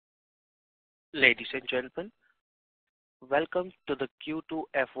Ladies and gentlemen, welcome to the Q2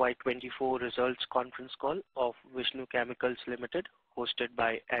 FY24 results conference call of Vishnu Chemicals Limited, hosted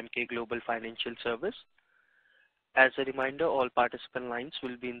by Emkay Global Financial Service. As a reminder, all participant lines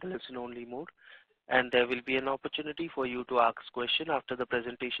will be in the listen-only mode, and there will be an opportunity for you to ask questions after the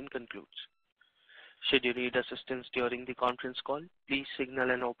presentation concludes. Should you need assistance during the conference call, please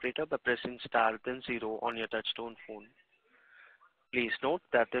signal an operator by pressing star then 0 on your touchtone phone. Please note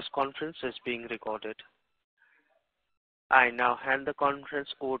that this conference is being recorded. I now hand the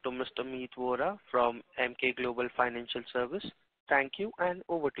conference over to Mr. Meet Vora from Emkay Global Financial Service. Thank you, and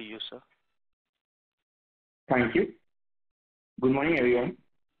over to you, sir. Thank you. Good morning, everyone.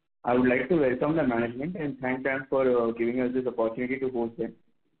 I would like to welcome the management and thank them for giving us this opportunity to host them.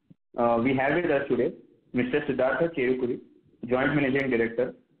 We have with us today Mr. Siddhartha Cherukuri, Joint Managing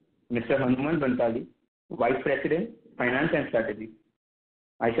Director, Mr. Hanuman Bantali, Vice President, Finance and Strategy.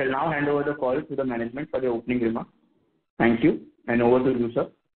 I shall now hand over the call to the management for the opening remarks. Thank you, and over to you, sir.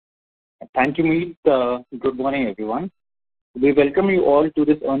 Thank you, Meet. Good morning, everyone. We welcome you all to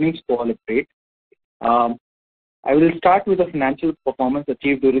this earnings call update. I will start with the financial performance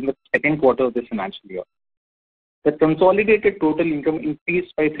achieved during the second quarter of this financial year. The consolidated total income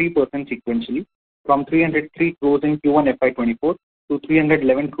increased by 3% sequentially from 303 crores in Q1 FY24 to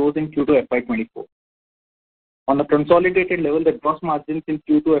 311 crores in Q2 FY24. On the consolidated level, the gross margins in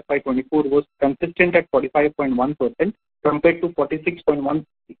Q2 FY24 was consistent at 45.1% compared to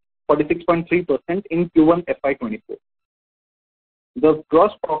 46.3% in Q1 FY24. The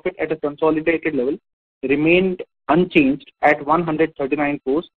gross profit at a consolidated level remained unchanged at 139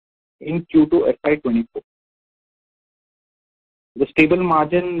 crores in Q2 FY24. The stable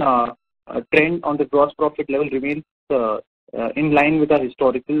margin trend on the gross profit level remains in line with our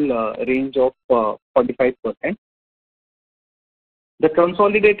historical range of 45%. The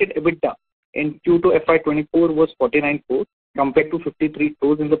consolidated EBITDA in Q2 FY24 was 49 crores compared to 53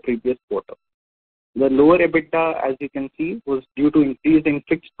 crores in the previous quarter. The lower EBITDA, as you can see, was due to increase in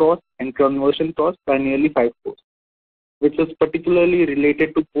fixed costs and conversion costs by nearly 5 crores, which was particularly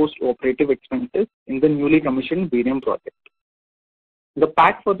related to post-operative expenses in the newly commissioned Barium project. The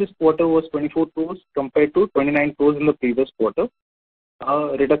PAT for this quarter was 24 crores compared to 29 crores in the previous quarter,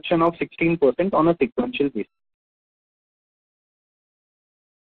 a reduction of 16% on a sequential basis.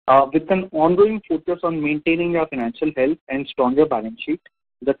 With an ongoing focus on maintaining our financial health and stronger balance sheet,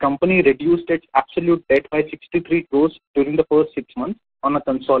 the company reduced its absolute debt by 63 crores during the first 6 months on a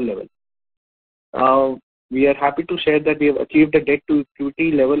consolidated level. We are happy to share that we have achieved a debt to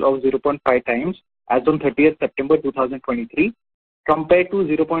equity level of 0.5 times as on 30th September 2023, compared to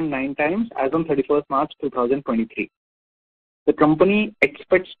 0.9 times as on 31st March 2023. The company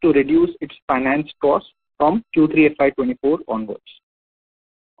expects to reduce its finance costs from Q3 FY24 onwards.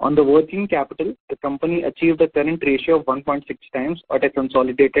 On the working capital, the company achieved a current ratio of 1.6 times at a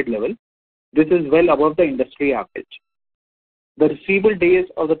consolidated level. This is well above the industry average. The receivable days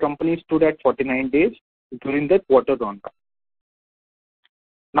of the company stood at 49 days during the quarter gone by.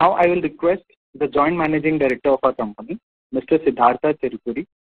 Now I will request the Joint Managing Director of our company, Mr. Siddhartha Cherukuri,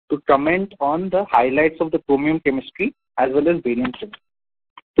 to comment on the highlights of the chromium chemistry as well as barium chemistry.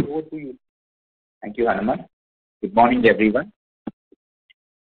 Over to you. Thank you, Hanuman. Good morning, everyone.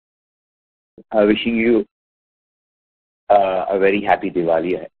 Wishing you a very happy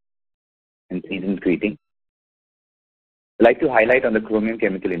Diwali and season's greeting. I'd like to highlight on the chromium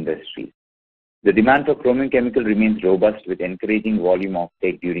chemical industry. The demand for chromium chemical remains robust with encouraging volume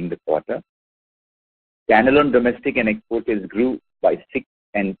offtake during the quarter. Standalone domestic and export sales grew by 6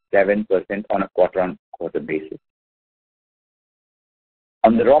 and 7% on a quarter-on-quarter basis.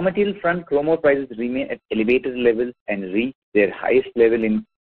 On the raw material front, chromo prices remain at elevated levels and reach their highest level in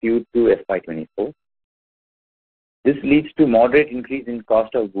Q2 FY24. This leads to moderate increase in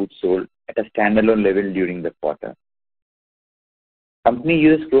cost of goods sold at a standalone level during the quarter. Company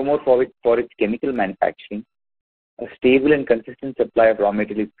uses chromo for its chemical manufacturing. A stable and consistent supply of raw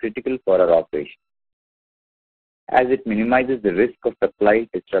material is critical for our operation, as it minimizes the risk of supply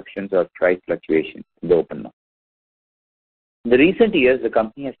disruptions or price fluctuations in the open market. In the recent years, the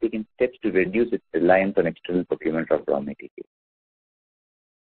company has taken steps to reduce its reliance on external procurement of raw material.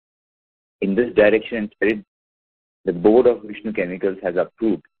 In this direction and spirit, the board of Vishnu Chemicals has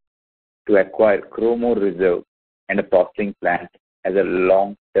approved to acquire chromo reserve and a processing plant as a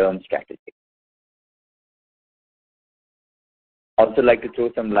long-term strategy. Also like to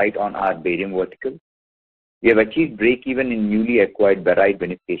throw some light on our barium vertical. We have achieved break-even in newly acquired barite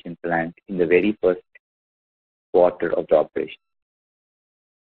beneficiation plant in the very first quarter of the operation.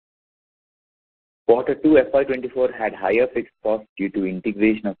 Q2 FY24 had higher fixed costs due to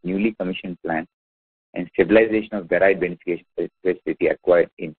integration of newly commissioned plants and stabilization of barite beneficiation facility acquired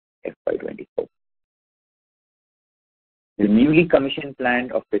in FY24. The newly commissioned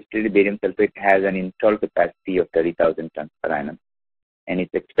plant of precipitated barium sulfate has an installed capacity of 30,000 tons per annum and is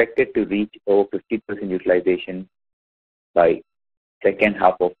expected to reach over 50% utilization by second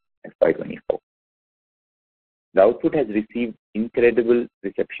half of FY24. The output has received incredible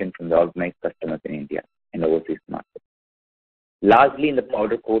reception from the organized customers in India and overseas markets, largely in the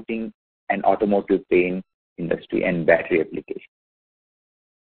powder coating and automotive paint industry and battery application.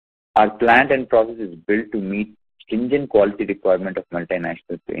 Our plant and process is built to meet stringent quality requirement of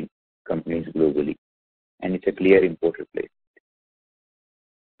multinational paint companies globally, and it's a clear import replacement.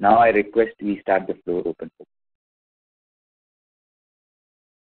 Now I request we start the floor open for.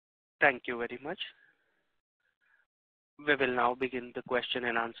 Thank you very much. We will now begin the question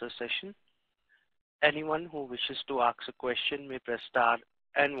and answer session. Anyone who wishes to ask a question may press star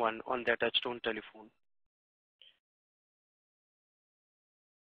and 1 on their touchtone telephone.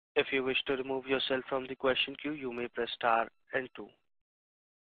 If you wish to remove yourself from the question queue, you may press star and 2.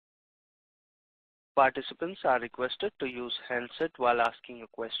 Participants are requested to use handset while asking a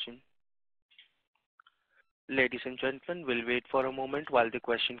question. Ladies and gentlemen, we'll wait for a moment while the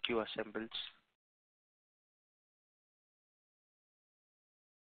question queue assembles.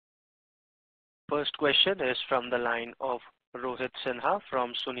 First question is from the line of Rohit Sinha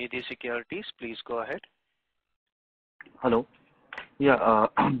from Sunidhi Securities. Please go ahead. Hello. Yeah,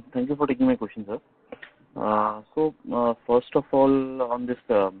 thank you for taking my question, sir. First of all, on this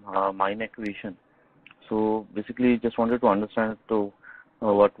mine acquisition, so basically just wanted to understand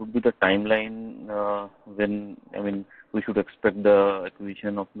what would be the timeline when, we should expect the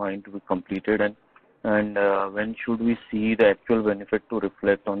acquisition of mine to be completed, and when should we see the actual benefit to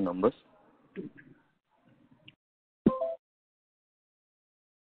reflect on numbers?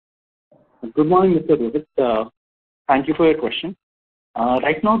 Good morning, Mr. Rohit. Thank you for your question.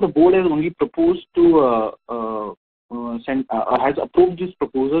 Right now, the board has only proposed to has approved this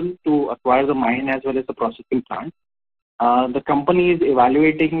proposal to acquire the mine as well as the processing plant. The company is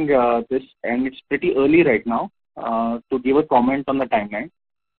evaluating this, and it's pretty early right now to give a comment on the timeline.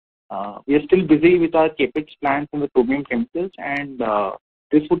 We are still busy with our capex plans in the chromium chemicals, and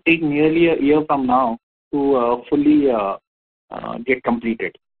this would take nearly a year from now to fully get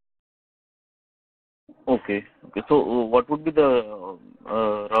completed. Okay. So what would be the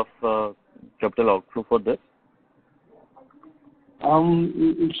rough capital outflow for this?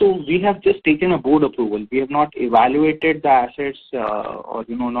 So we have just taken a board approval. We have not evaluated the assets or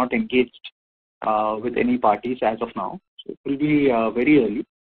not engaged with any parties as of now. So it will be very early.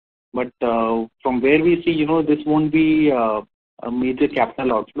 But from where we see, this won't be a major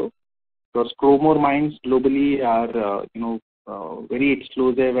capital outflow, because chrome ore mines globally are very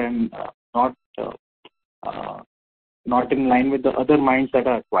explosive and not in line with the other mines that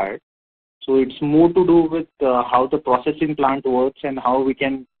are acquired. So it's more to do with how the processing plant works and how we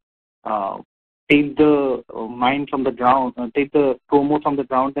can take the mine from the ground, take the chrome ore from the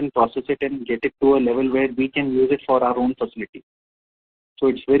ground and process it and get it to a level where we can use it for our own facility. So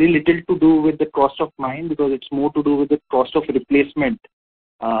it's very little to do with the cost of mine, because it's more to do with the cost of replacement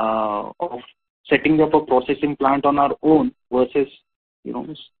of setting up a processing plant on our own versus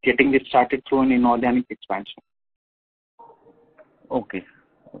getting it started through an inorganic expansion. Okay.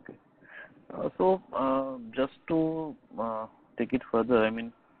 So just to take it further,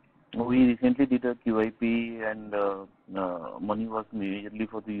 we recently did a QIP, and money was majorly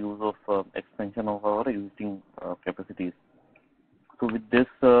for the use of expansion of our existing capacities. So with this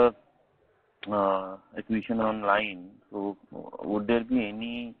acquisition online, so would there be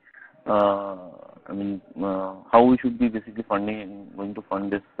any, how we should be basically going to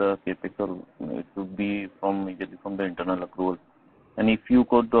fund this capex, or it would be majorly from the internal accrual? And if you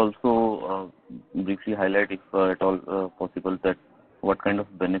could also briefly highlight, if at all possible, that what kind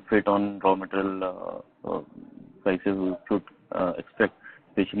of benefit on raw material prices we should expect,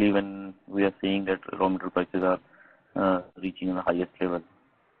 especially when we are seeing that raw material prices are reaching the highest level.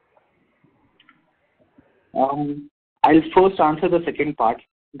 I'll first answer the second part,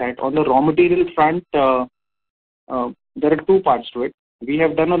 that on the raw material front, there are two parts to it. We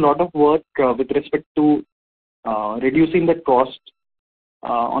have done a lot of work with respect to reducing the cost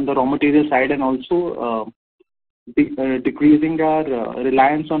on the raw material side, and also decreasing our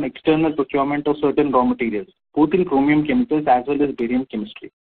reliance on external procurement of certain raw materials, both in chromium chemicals as well as barium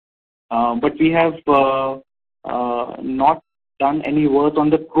chemistry. But we have not done any work on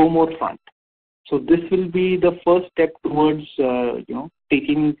the chrome ore front. So this will be the first step towards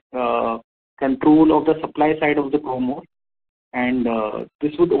taking control of the supply side of the chrome ore, and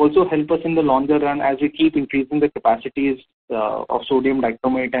this would also help us in the longer run as we keep increasing the capacities of sodium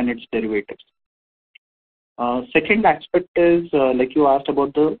dichromate and its derivatives. Second aspect is, like you asked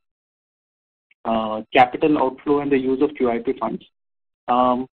about the capital outflow and the use of QIP funds.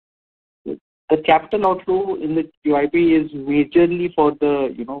 The capital outflow in the QIP is majorly for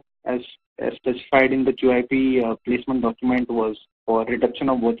the, as specified in the QIP placement document, was for reduction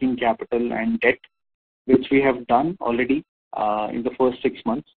of working capital and debt, which we have done already in the first 6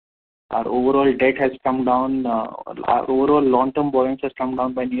 months. Our overall debt has come down, our overall long-term borrowings has come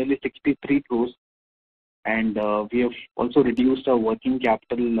down by nearly 63 crores, and we have also reduced our working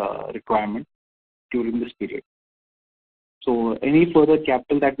capital requirement during this period. So any further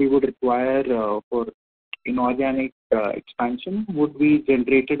capital that we would require for inorganic expansion would be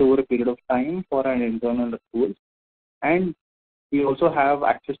generated over a period of time for an internal accrual, and we also have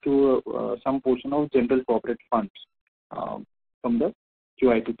access to some portion of general corporate funds from the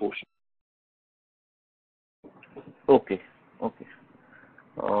QIP portion. Okay.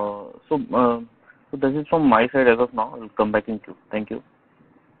 So this is from my side as of now. I'll come back in queue. Thank you.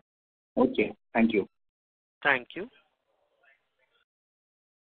 Okay. Thank you. Thank you.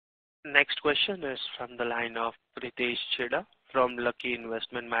 Next question is from the line of Pritesh Chheda from Lucky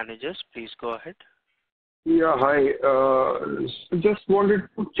Investment Managers. Please go ahead. Yeah, hi. Just wanted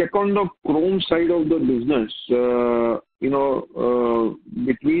to check on the chrome side of the business.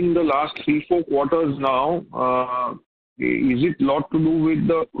 Between the last 3-4 quarters now, is it lot to do with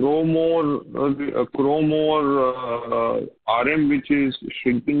the chrome ore RM, which is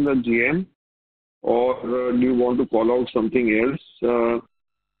shrinking the GM, or do you want to call out something else?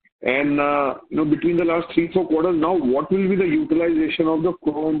 Between the last 3-4 quarters now, what will be the utilization of the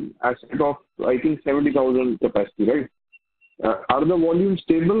chrome asset of, I think, 70,000 capacity, right? Are the volumes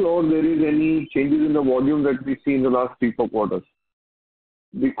stable, or there is any changes in the volume that we see in the last 3-4 quarters?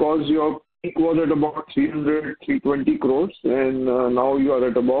 Because your peak was at about 320 crores, and now you are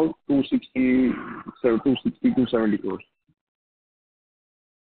at about 270 crores.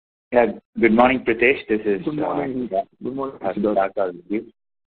 Yeah. Good morning, Pritesh. This is Good morning. Good morning.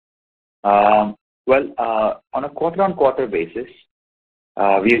 On a quarter-on-quarter basis,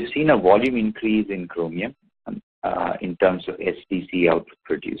 we have seen a volume increase in chromium in terms of STC output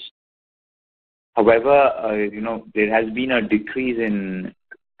produced. However, there has been a decrease in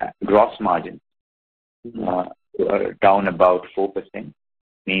gross margin, down about 4%,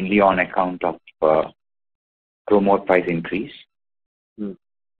 mainly on account of chrome ore price increase.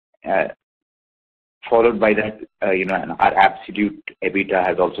 Followed by that, our absolute EBITDA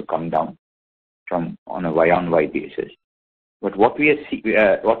has also come down on a Y-on-Y basis. But what we are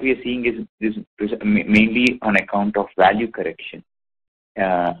seeing is mainly on account of value correction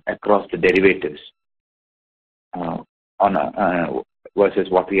across the derivatives versus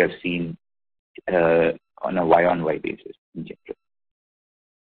what we have seen on a Y-on-Y basis in general.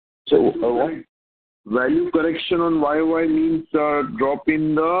 So, value correction on YY means drop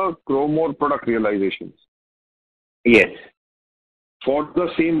in the chrome ore product realizations. Yes. For the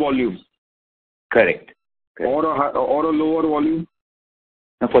same volume. Correct. Or a lower volume.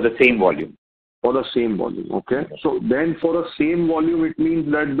 No, for the same volume. For the same volume. Okay. So then, for the same volume, it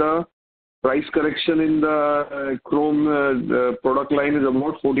means that the price correction in the chrome product line is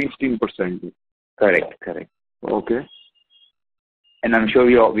about 14-15%. Correct. Okay. And I'm sure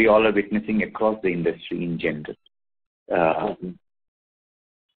we all are witnessing across the industry in general.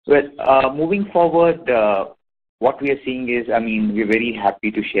 Moving forward, what we are seeing is, we're very happy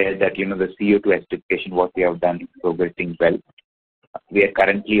to share that, the CO2 acidification, what we have done is progressing well. We are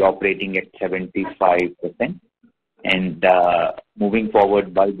currently operating at 75%. And moving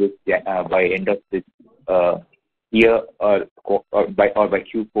forward by end of this year or by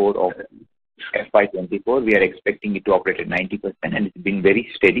Q4 of FY24, we are expecting it to operate at 90%, and it's been very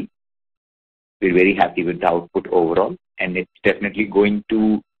steady. We're very happy with the output overall, and it's definitely going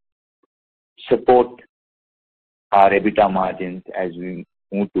to support our EBITDA margins as we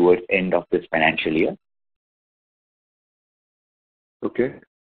move towards end of this financial year. Okay.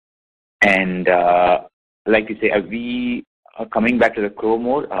 And like you say, we are coming back to the chrome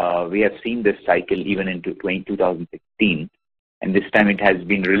ore. We have seen this cycle even into 2016. And this time it has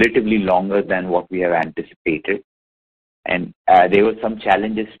been relatively longer than what we have anticipated. And there were some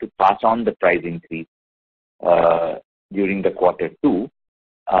challenges to pass on the price increase during the quarter 2.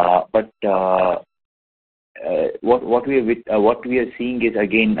 But what we are seeing is,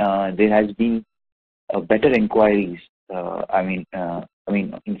 again, there has been better inquiries.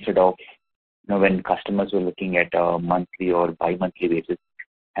 Instead of when customers were looking at a monthly or bi-monthly basis,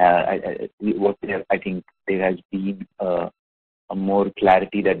 I think there has been a more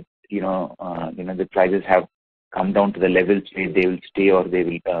clarity that the prices have come down to the levels where they will stay or they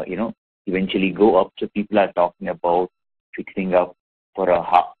will eventually go up. So people are talking about fixing up for a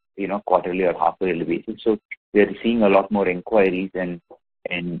quarterly or half yearly basis. So we are seeing a lot more inquiries and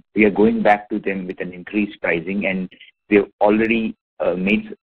we are going back to them with an increased pricing, and we have already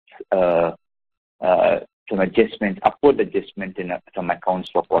made some adjustments, upward adjustments in some accounts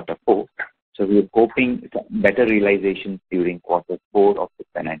for Q4. So we are hoping better realizations during Q4 of the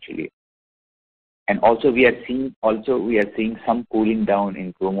financial year. And also we are seeing some cooling down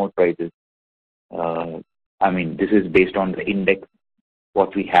in chrome prices. This is based on the index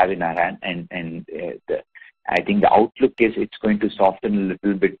what we have in our hand, and I think the outlook is it's going to soften a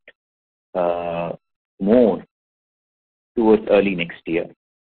little bit more towards early next year.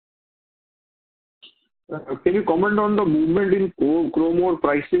 Can you comment on the movement in chrome ore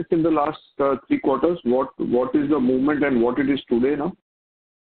prices in the last 3 quarters? What is the movement and what it is today now?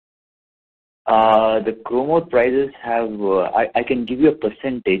 The chrome ore prices have, I can give you a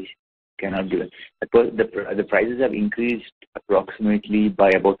percentage, cannot give it. The prices have increased approximately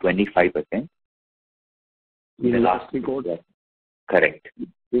by about 25%. In the last 3 quarters? Correct.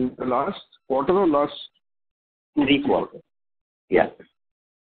 In the last quarter or last 3 quarters? Yeah.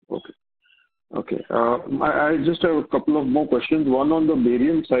 Okay. I just have a couple of more questions. One on the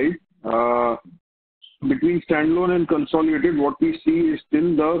barium side. Between standalone and consolidated, what we see is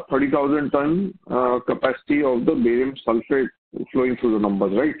still the 30,000 ton capacity of the barium sulfate flowing through the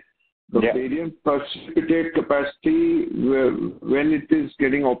numbers, right? The barium precipitate capacity, when it is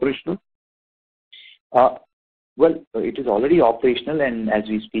getting operational? Well, it is already operational, and as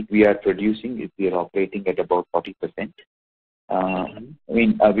we speak, we are producing. We are operating at about 40%.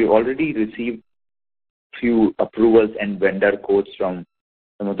 We've already received few approvals and vendor quotes from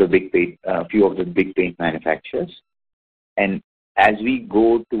some of the few of the big paint manufacturers. And as we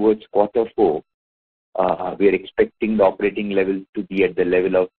go towards Q4, we are expecting the operating level to be at the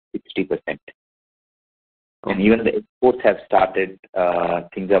level of 60%. And even the exports have started,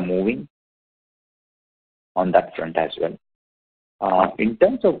 things are moving on that front as well. In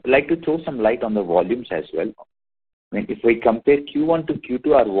terms of, like to throw some light on the volumes as well. If we compare Q1 to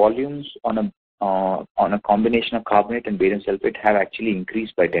Q2, our volumes on a combination of carbonate and barium sulfate have actually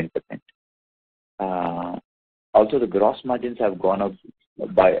increased by 10%. Also, the gross margins have gone up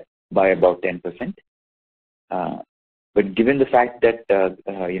by about 10%. But given the fact that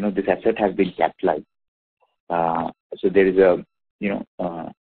this asset has been capitalized, so there is a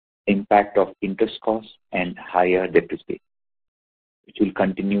impact of interest costs and higher depreciation, which will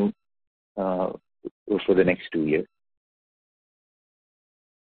continue for the next 2 years.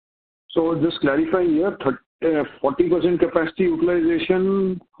 So just clarifying here, 40% capacity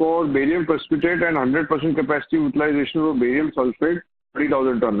utilization for barium precipitate and 100% capacity utilization for barium sulfate,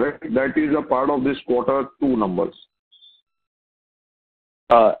 30,000 ton, right? That is a part of this Q2 numbers.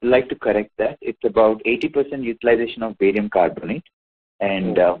 Like to correct that. It's about 80% utilization of barium carbonate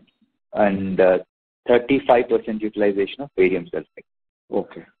and 35% utilization of barium sulfate.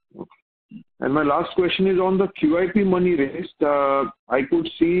 Okay. And my last question is on the QIP money raised. I could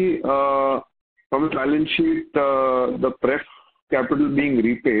see from the balance sheet the pref capital being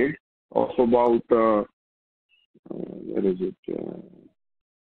repaid of about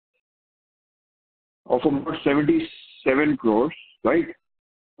of about 77 crores, right?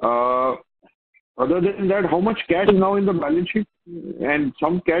 Other than that, how much cash is now in the balance sheet? And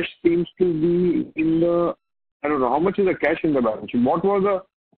some cash seems to be in the, I don't know, how much is the cash in the balance sheet?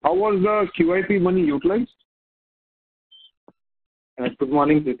 How was the QIP money utilized? Good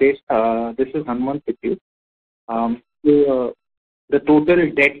morning, Pritesh. This is Hanuman with you. The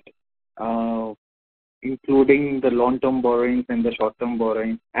total debt, including the long-term borrowings and the short-term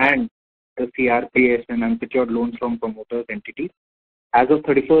borrowings and the CRPS and unsecured loans from promoters entities, as of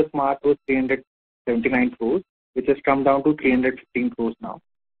 31st March was 379 crores, which has come down to 315 crores now.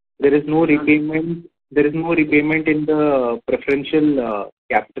 There is no repayment. There is no repayment in the preferential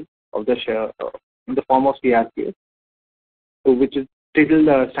capital of the share in the form of CRPS, so which is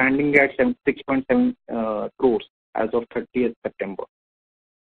still standing at 76.7 crores as of 30th September.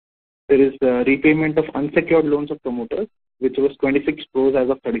 There is repayment of unsecured loans of promoters, which was 26 crores as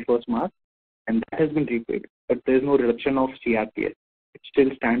of 31st March, and that has been repaid. But there is no reduction of CRPS. It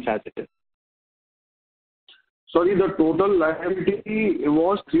still stands as it is. Sorry, the total liability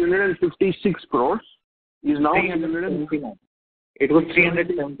was 356 crores. Is now 379. It was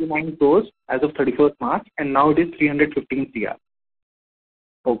 379 crores as of 31st March, and now it is 315 CR.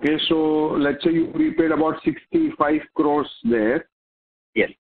 Okay, so let's say you repaid about 65 crores there.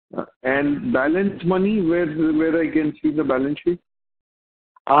 Yes. And balance money, where I can see the balance sheet?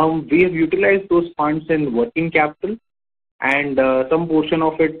 We have utilized those funds in working capital, and some portion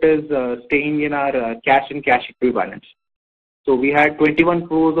of it is staying in our cash and cash equivalents. So we had 21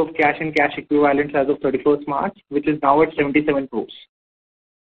 crores of cash and cash equivalents as of 31st March, which is now at 77 crores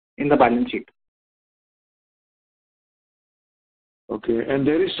in the balance sheet. Okay. And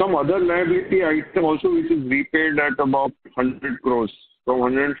there is some other liability item also which is repaid at about 100 crores, from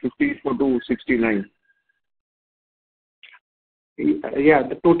 154 to 69. Yeah,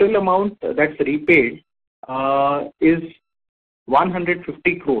 the total amount that's repaid is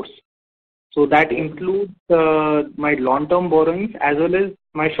 150 crores. So that includes my long-term borrowings as well as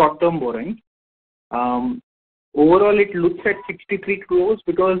my short-term borrowings. Overall, it looks at 63 crores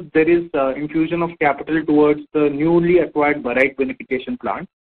because there is infusion of capital towards the newly acquired barite beneficiation plant.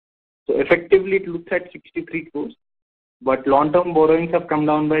 So effectively, it looks at 63 crores, but long-term borrowings have come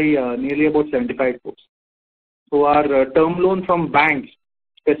down by nearly about 75 crores. So our term loan from banks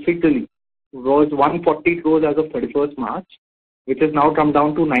specifically was 140 crores as of 31st March, which has now come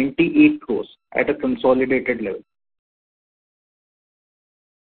down to 98 crores at a consolidated level.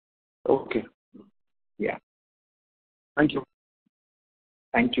 Okay. Yeah. Thank you.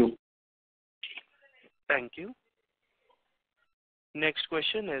 Thank you. Thank you. Next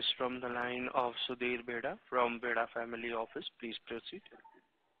question is from the line of Sudhir Beda from Beda Family Office. Please proceed.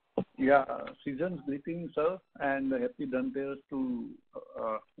 Yeah, season's greetings, sir, and happy Dhanteras to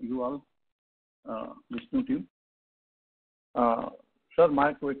you all, Vishnu team. Sir,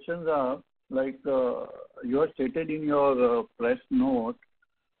 my questions are like you have stated in your press note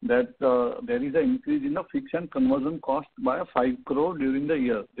that there is an increase in the fixed and conversion cost by 5 crore during the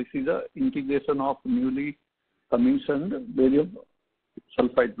year. This is a integration of newly commissioned barium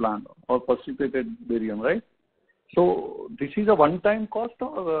sulfide plant or precipitated barium, right? So this is a one-time cost,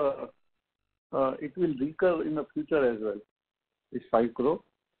 or it will recur in the future as well, this 5 crore?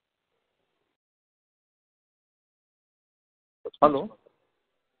 Hello?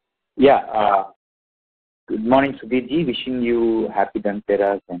 Yeah. Good morning, Sudhirji. Wishing you happy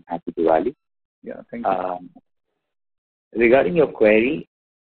Dhanteras and happy Diwali. Yeah, thank you. Regarding your query,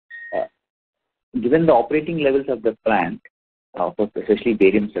 given the operating levels of the plant, especially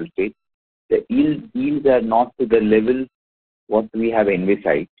barium sulfate, the yields are not to the level what we have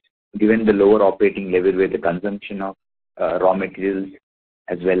envisaged, given the lower operating level where the consumption of raw materials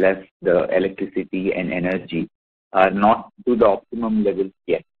as well as the electricity and energy are not to the optimum level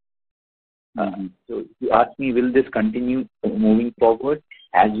yet. So if you ask me, will this continue moving forward?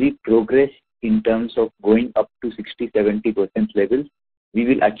 As we progress in terms of going up to 60-70% levels, we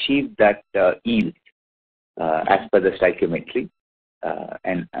will achieve that yield as per the stoichiometry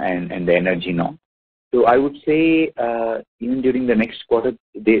and the energy norm. So I would say even during the next quarter,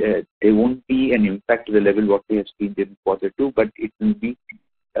 there won't be an impact to the level what we have seen in quarter 2, but it will be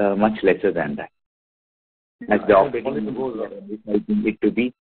much lesser than that. As the operating goes up, I think it to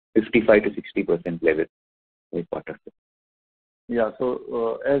be 55-60% level in quarter 2. Yeah,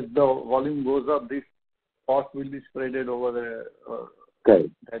 so as the volume goes up, this cost will be spreaded over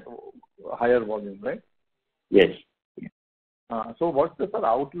that higher volume, right? Yes. So what's the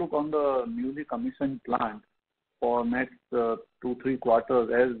outlook on the newly commissioned plant for next 2-3 quarters?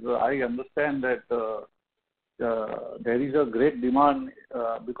 As I understand that there is a great demand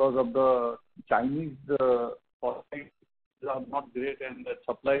because of the Chinese phosphate are not great and the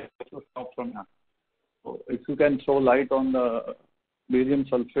supply also stopped from now. So if you can throw light on the barium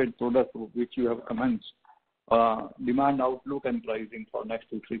sulfate product which you have commenced, demand outlook and pricing for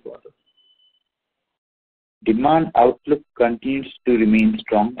next 2-3 quarters. Demand outlook continues to remain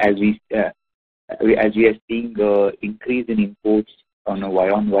strong as we are seeing the increase in imports on a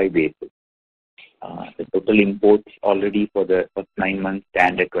Y-on-Y basis. The total imports already for the first 9 months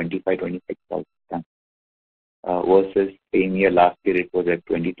stand at 25-26,000 tons. Versus same year last year it was at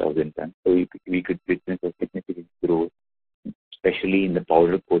 20,000 tons. So we could witness a significant growth, especially in the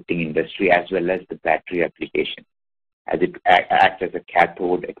powder coating industry as well as the battery application, as it acts as a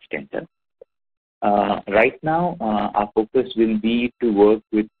cathode extender. Right now, our focus will be to work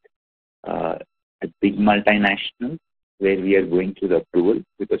with a big multinational where we are going through the approval,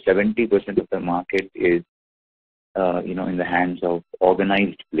 because 70% of the market is, in the hands of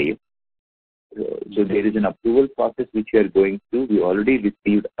organized players. So there is an approval process which we are going through. We already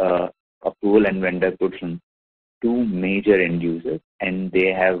received approval and vendor quotes from 2 major end users, and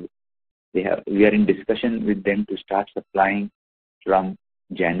we are in discussion with them to start supplying from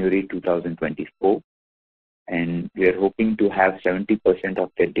January 2024, and we are hoping to have 70% of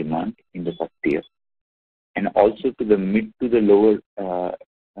their demand in the first year, and also to the mid to the lower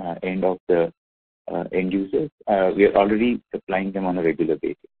end of the end users. We are already supplying them on a regular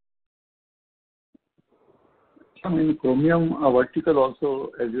basis. In chromium vertical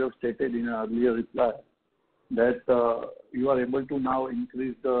also, as you have stated in an earlier reply, that you are able to now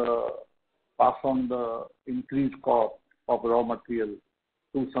pass on the increased cost of raw material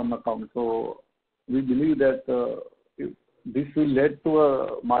to some account. So we believe that this will lead to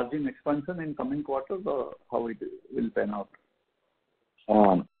a margin expansion in coming quarters, or how it will pan out?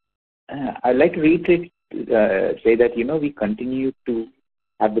 I'd like to reiterate, say that, we continue to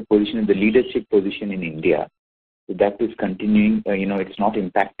have the leadership position in India. So that is continuing, it's not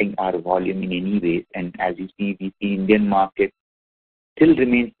impacting our volume in any way. And as you see, we see Indian market still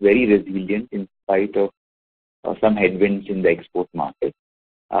remains very resilient in spite of some headwinds in the export market.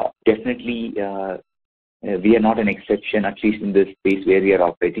 Definitely, we are not an exception, at least in the space where we are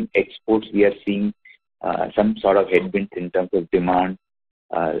operating. Exports, we are seeing some sort of headwinds in terms of demand,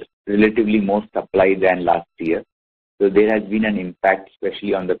 relatively more supply than last year. So there has been an impact,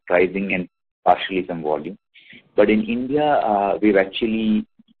 especially on the pricing and partially some volume. But in India, we've actually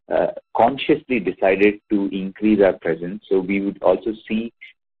consciously decided to increase our presence. So we would also see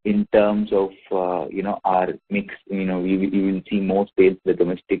in terms of, our mix, we will see more sales the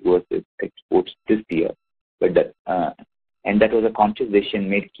domestic versus exports this year. But and that was a conscious decision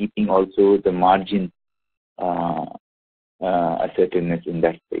made, keeping also the margin assertiveness in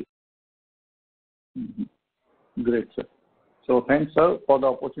that space. Mm-hmm. Great, sir. So thanks, sir, for the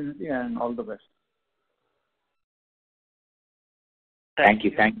opportunity, and all the best. Thank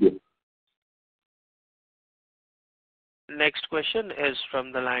you. Next question is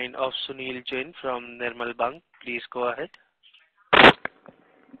from the line of Sunil Jain from Nirmal Bang. Please go ahead.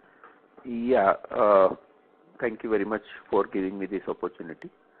 Yeah, thank you very much for giving me this opportunity.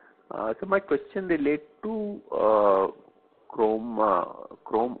 So my question relates to chrome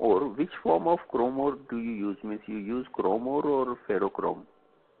ore. Which form of chrome ore do you use? Means you use chrome ore or ferrochrome?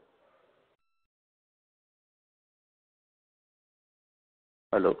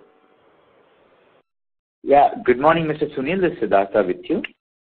 Hello. Yeah. Good morning, Mr. Sunil. This is Siddhartha with you.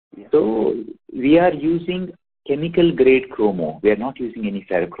 Yeah. So we are using chemical grade chromo. We are not using any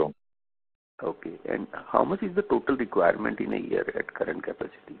ferrochrome. Okay. And how much is the total requirement in a year at current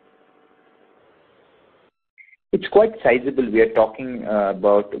capacity? It's quite sizable. We are talking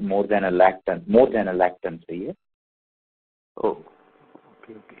about more than a lakh tons a year. Oh,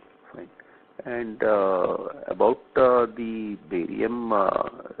 okay, fine. And about the barium,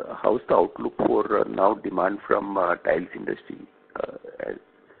 how's the outlook for now demand from tiles industry?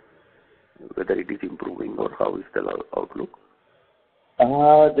 Whether it is improving, or how is the outlook?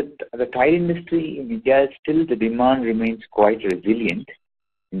 The tile industry in India, still the demand remains quite resilient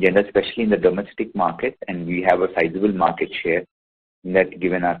in general, especially in the domestic market, and we have a sizable market share in that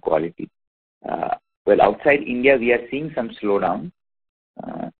given our quality. Well, outside India, we are seeing some slowdown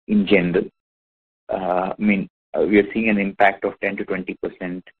in general. We are seeing an impact of 10 to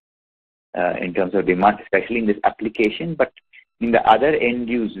 20% in terms of demand, especially in this application. But in the other end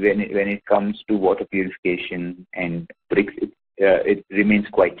use, when it comes to water purification and bricks, it remains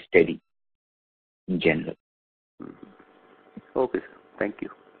quite steady in general. Okay, sir. Thank you.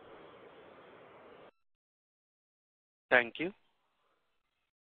 Thank you.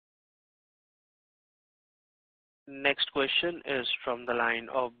 Next question is from the line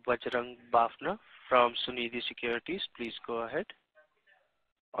of Bajrang Bafna from Sunidhi Securities. Please go ahead.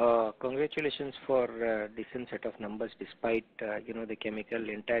 Congratulations for a decent set of numbers, despite the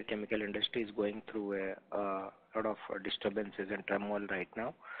entire chemical industry is going through a lot of disturbances and turmoil right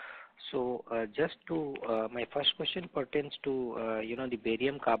now. So my first question pertains to the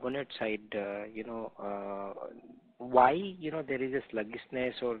barium carbonate side. Why there is a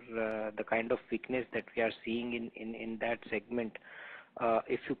sluggishness or the kind of weakness that we are seeing in that segment?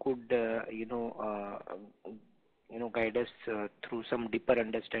 If you could guide us through some deeper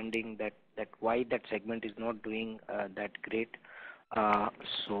understanding that why that segment is not doing that great.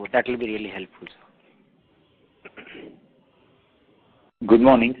 So that will be really helpful, sir. Good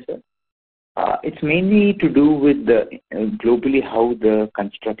morning, sir. It's mainly to do with globally how the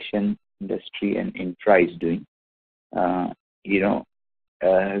construction industry and infra is doing. We are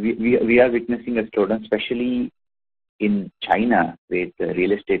witnessing a slowdown, especially in China, where the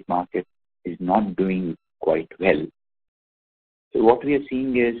real estate market is not doing quite well. So what we are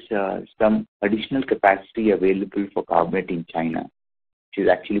seeing is some additional capacity available for carbonate in China, which is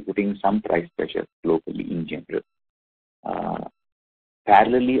actually putting some price pressure globally in general.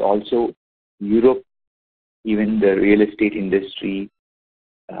 Parallelly, also Europe, even the real estate industry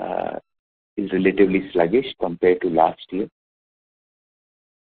is relatively sluggish compared to last year.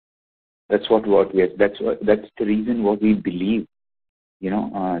 That's that's the reason what we believe. There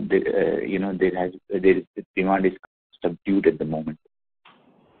is the demand is subdued at the moment.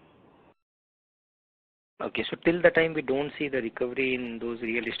 Okay, so till the time we don't see the recovery in those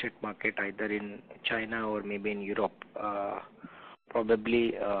real estate market, either in China or maybe in Europe,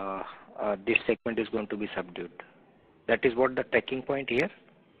 probably this segment is going to be subdued. That is what the tracking point here?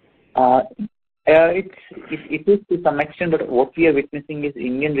 It is to some extent, but what we are witnessing is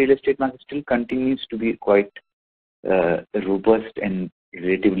Indian real estate market still continues to be quite robust and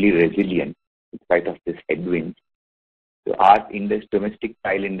relatively resilient in spite of this headwind. So our domestic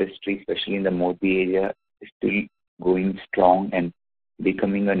tile industry, especially in the Modi area, is still going strong and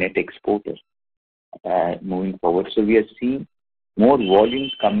becoming a net exporter moving forward. So we are seeing more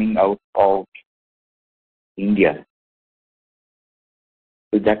volumes coming out of India.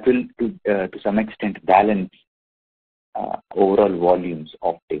 So that will, to some extent, balance overall volumes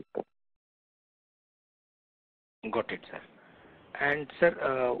of paper. Got it, sir. And sir,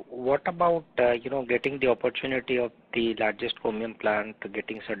 what about getting the opportunity of the largest chromium plant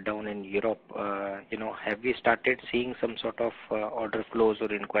getting shut down in Europe? Have we started seeing some sort of order flows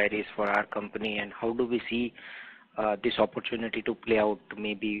or inquiries for our company, and how do we see this opportunity to play out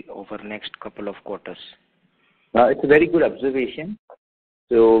maybe over the next couple of quarters? It's a very good observation.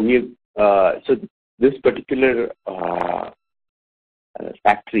 So this particular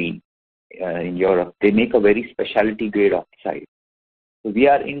factory in Europe, they make a very specialty grade oxide. So we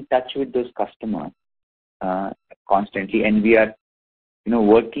are in touch with those customers constantly, and we are,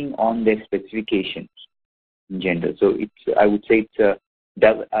 working on their specifications in general. So I would say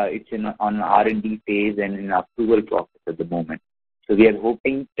it's on R&D phase and in approval process at the moment. So we are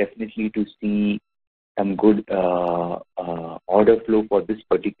hoping definitely to see some good order flow for this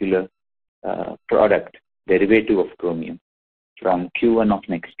particular product, derivative of chromium, from Q1 of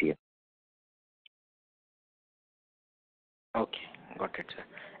next year. Okay, got it, sir.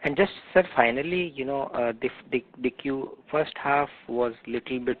 And just, sir, finally, the first half was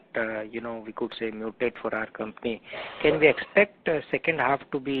little bit, we could say muted for our company. Can we expect second half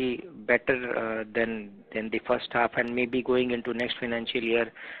to be better than the first half, and maybe going into next financial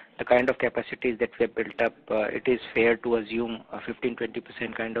year, the kind of capacities that we have built up, it is fair to assume a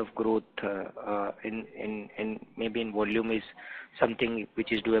 15-20% kind of growth in maybe in volume is something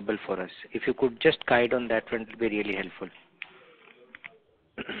which is doable for us. If you could just guide on that front, it will be really helpful.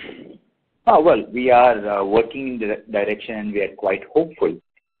 Well, we are working in that direction, and we are quite hopeful.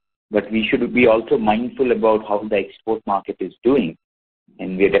 But we should be also mindful about how the export market is doing,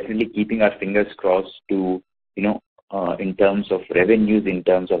 and we are definitely keeping our fingers crossed to, in terms of revenues, in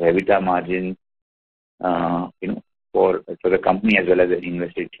terms of EBITDA margin, for the company as well as the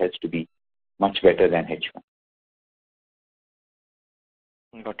investor, it has to be much better than H1.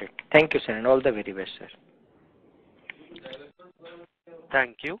 Got it. Thank you, sir, and all the very best, sir.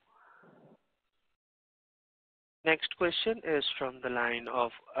 Thank you. Next question is from the line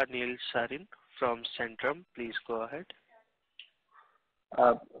of Anil Sarin from Centrum. Please go ahead.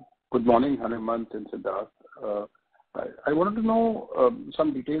 Good morning, Hanumanth and Siddharth. I wanted to know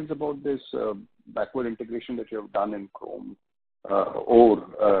some details about this backward integration that you have done in chrome ore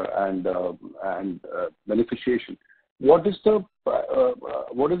and beneficiation. What is the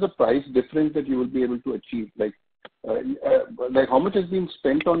price difference that you will be able to achieve? Like how much has been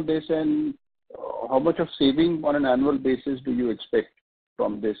spent on this, and how much of saving on an annual basis do you expect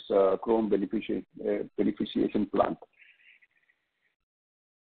from this chrome beneficiation plant?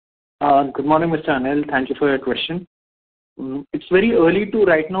 Good morning, Mr. Anil. Thank you for your question. It's very early to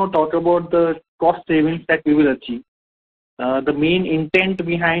right now talk about the cost savings that we will achieve. The main intent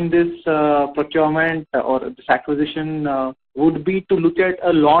behind this procurement or this acquisition would be to look at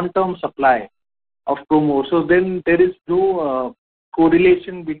a long-term supply of chrome ore. So then there is no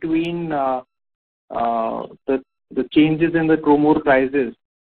correlation between the changes in the chrome ore prices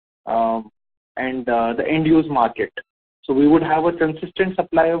and the end-use market. So we would have a consistent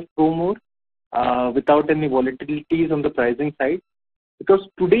supply of chrome ore without any volatilities on the pricing side. Because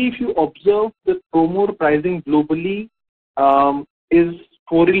today, if you observe, the chrome ore pricing globally is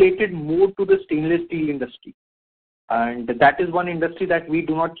correlated more to the stainless steel industry. And that is one industry that we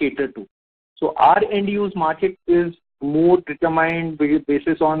do not cater to. So our end-use market is more determined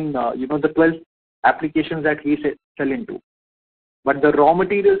basis on the 12 applications that we sell into. But the raw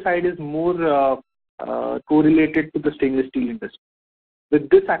material side is more correlated to the stainless steel industry. With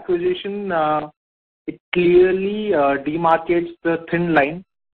this acquisition, it clearly demarcates the thin line,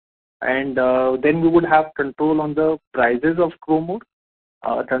 and then we would have control on the prices of chrome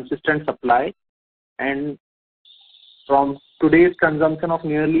ore, consistent supply, and from today's consumption of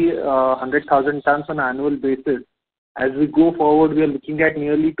nearly 100,000 tons on an annual basis. As we go forward, we are looking at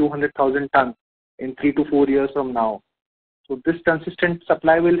nearly 200,000 tons in 3 to 4 years from now. So this consistent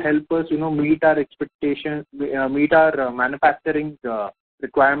supply will help us, meet our expectations, meet our manufacturing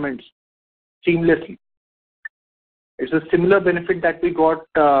requirements seamlessly. It's a similar benefit that we got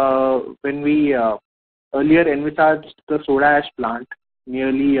when we earlier envisaged the soda ash plant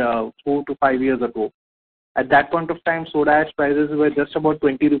nearly 4 to 5 years ago. At that point of time, soda ash prices were just about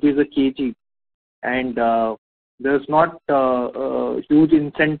 20 rupees a kg, and there's not a huge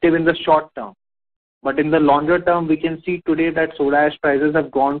incentive in the short term. But in the longer term, we can see today that soda ash prices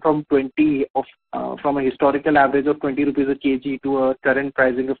have gone from from a historical average of 20 rupees a kg to a current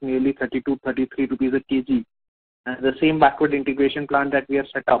pricing of nearly 32, 33 rupees a kg. And the same backward integration plant that we have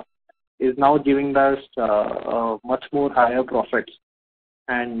set up is now giving us much more higher profits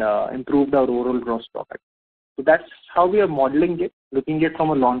and improved our overall gross profit. So that's how we are modeling it, looking at it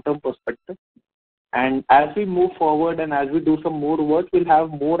from a long-term perspective. And as we move forward and as we do some more work, we'll have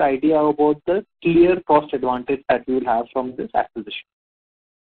more idea about the clear cost advantage that we will have from this acquisition.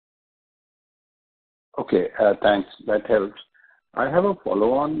 Okay, thanks. That helps. I have a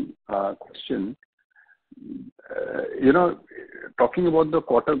follow-on question. Talking about the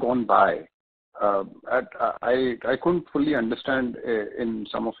quarter gone by, I couldn't fully understand in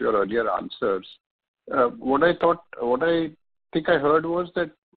some of your earlier answers. What I think I heard was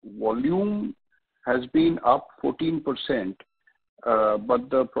that volume has been up 14%, but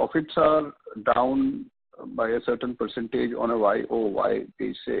the profits are down by a certain percentage on a YOY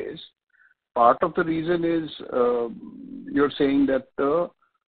basis. Part of the reason is you're saying that the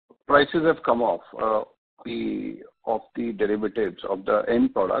prices have come off the derivatives of the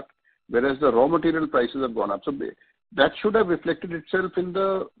end product, whereas the raw material prices have gone up. So that should have reflected itself in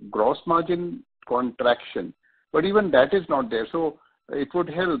the gross margin contraction, but even that is not there. So it would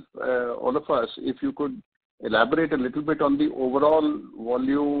help all of us if you could elaborate a little bit on the overall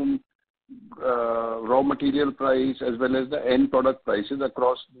volume, raw material price, as well as the end product prices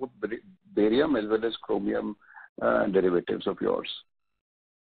across both barium as well as chromium derivatives of yours.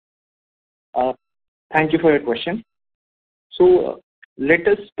 Thank you for your question. So let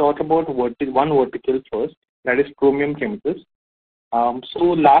us talk about one vertical first, that is chromium chemicals. So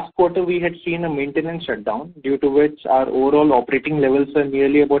last quarter we had seen a maintenance shutdown, due to which our overall operating levels are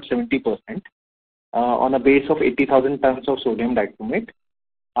nearly about 70% on a base of 80,000 tons of sodium dichromate.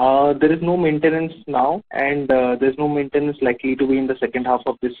 There is no maintenance now, and there's no maintenance likely to be in the second half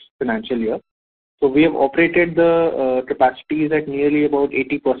of this financial year. So we have operated the capacities at nearly about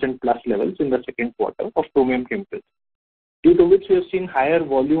 80% plus levels in the second quarter of chromium chemicals, due to which we have seen higher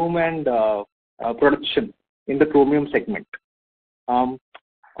volume and production in the chromium segment. On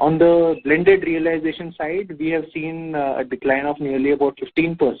the blended realization side, we have seen a decline of nearly about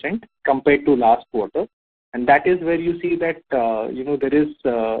 15% compared to last quarter. And that is where you see that, there is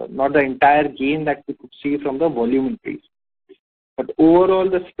not the entire gain that we could see from the volume increase. But overall,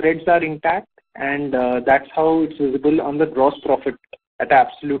 the spreads are intact, and that's how it's visible on the gross profit at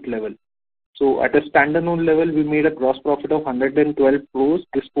absolute level. So at a standalone level, we made a gross profit of 112 crores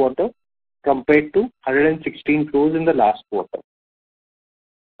this quarter compared to 116 crores in the last quarter.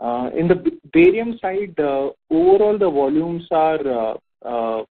 In the barium side, overall the volumes are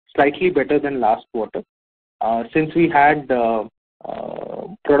slightly better than last quarter, since we had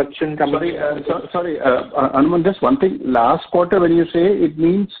production coming. Sorry, Anuman, just one thing. Last quarter, when you say, it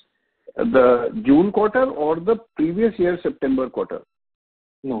means the June quarter or the previous year September quarter?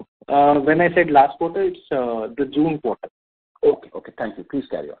 No, when I said last quarter, it's the June quarter. Okay, thank you. Please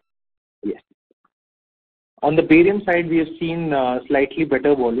carry on. Yes. On the barium side, we have seen slightly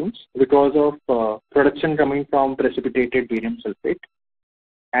better volumes because of production coming from precipitated barium sulfate,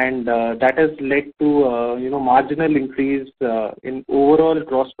 and that has led to marginal increase in overall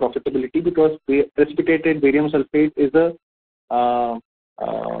gross profitability, because precipitated barium sulfate is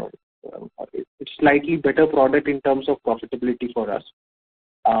it's slightly better product in terms of profitability for us.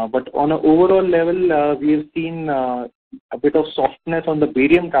 But on an overall level, we have seen a bit of softness on the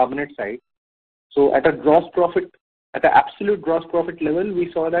barium carbonate side. So at a gross profit, at the absolute gross profit level, we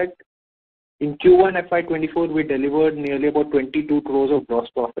saw that in Q1 FY24, we delivered nearly about 22 crores of gross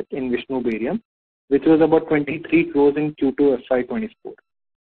profit in Vishnu barium, which was about 23 crores in Q2 FY24.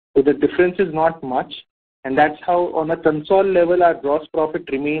 So the difference is not much, and that's how on a console level, our gross profit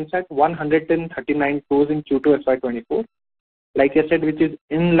remains at 139 crores in Q2 FY24. Like I said, which is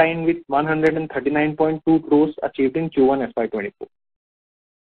in line with 139.2 crores achieved in Q1 FY24.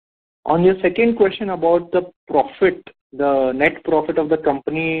 On your second question about the profit, the net profit of the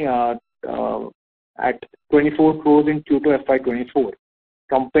company at 24 crores in Q2 FY24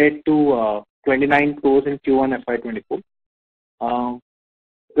 compared to 29 crores in Q1 FY24.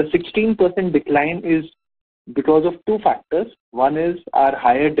 The 16% decline is because of two factors. One is our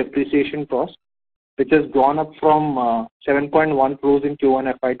higher depreciation cost, which has gone up from 7.1 crores in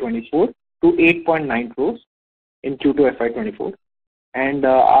Q1 FY24 to 8.9 crores in Q2 FY24. And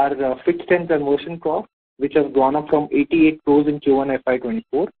our fixed and conversion cost, which has gone up from 88 crores in Q1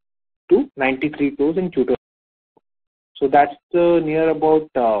 FY24 to 93 crores in Q2. So that's the near about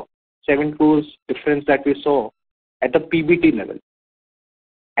 7 crores difference that we saw at the PBT level.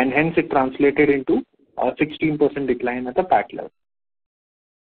 And hence it translated into a 16% decline at the PAT level.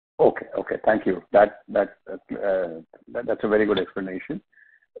 Okay. Thank you. That's a very good explanation.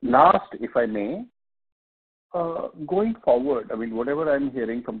 Last, if I may, going forward, I mean, whatever I'm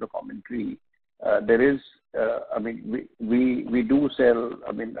hearing from the commentary, there is, I mean, we do sell,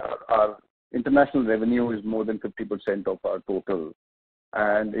 I mean, our international revenue is more than 50% of our total,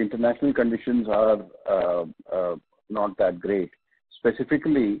 and international conditions are not that great.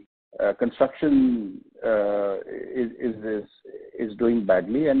 Specifically, construction is doing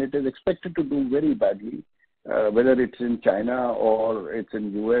badly, and it is expected to do very badly, whether it's in China or it's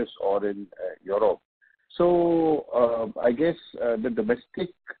in US or in Europe. So I guess the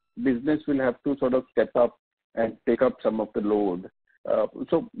domestic business will have to sort of step up and take up some of the load.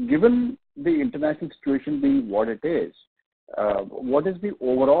 So given the international situation being what it is, what is the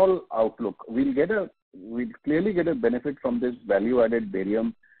overall outlook? We'll clearly get a benefit from this value-added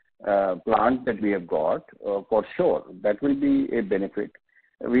barium plant that we have got, for sure. That will be a benefit.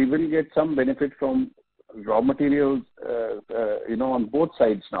 We will get some benefit from raw materials, on both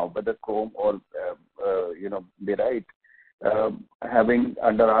sides now, whether chrome or, barite, having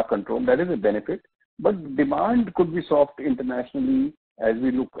under our control. That is a benefit. But demand could be soft internationally as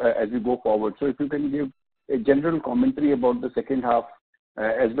we go forward. So if you can give a general commentary about the second half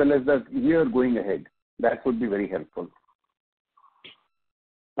as well as the year going ahead, that would be very helpful.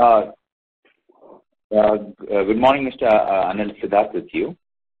 Good morning, Mr. Anil Siddharth with you.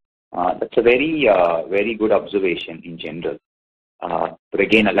 That's a very good observation in general. But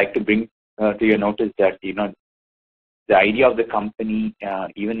again, I'd like to bring to your notice that, the idea of the company,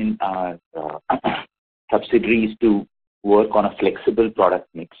 even in subsidiaries, to work on a flexible product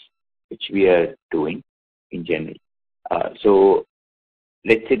mix, which we are doing in general. So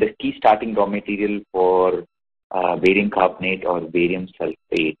let's say the key starting raw material for barium carbonate or barium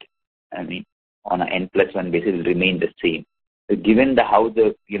sulfate, I mean, on an N+1 basis will remain the same. So given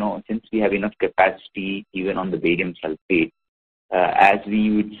since we have enough capacity even on the barium sulfate, as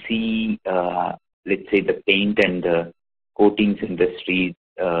we would see, let's say the paint and the coatings industry,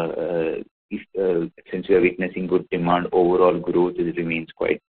 since we are witnessing good demand, overall growth remains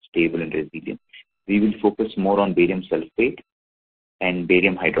quite stable and resilient. We will focus more on barium sulfate and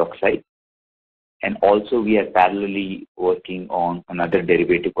barium hydroxide. And also we are parallelly working on another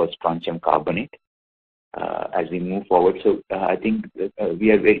derivative called strontium carbonate as we move forward. So I think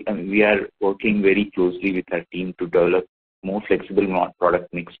we are working very closely with our team to develop more flexible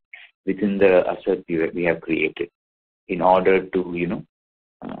product mix within the asset we have created in order to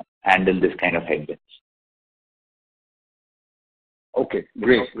handle this kind of headwinds. Okay,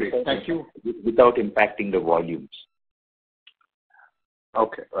 great. Thank you. Without impacting the volumes.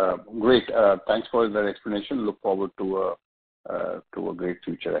 Okay, great. Thanks for that explanation. Look forward to a great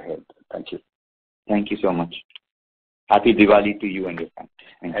future ahead. Thank you. Thank you so much. Happy Diwali to you and your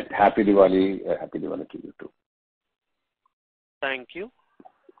family. Happy Diwali. Happy Diwali to you too. Thank you.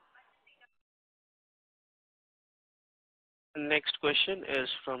 Next question is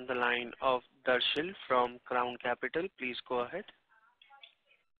from the line of Darshil from Crown Capital. Please go ahead.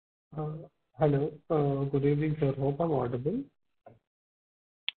 Hello. Good evening, sir. Hope I'm audible.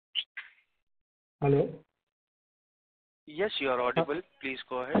 Hello? Yes, you are audible. Please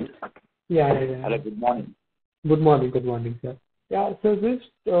go ahead. Yeah. Hello, good morning. Good morning, sir. Yeah, so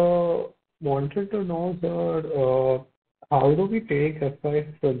just wanted to know, sir, how do we take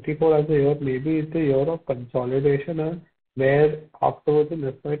FY24 as a year? Maybe it's a year of consolidation, where afterwards in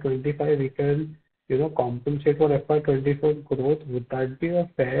FY25 we can, compensate for FY24 growth. Would that be a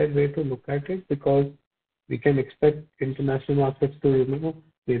fair way to look at it? Because we can expect international markets to,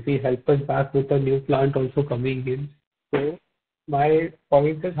 maybe help us back with a new plant also coming in. So my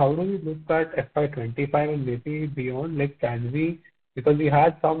point is, how do we look at FY25 and maybe beyond? Like, can we, because we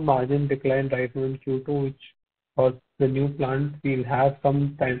had some margin decline right now in Q2, which for the new plant we'll have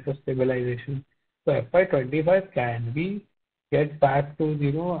some time for stabilization. So FY25, can we get back to,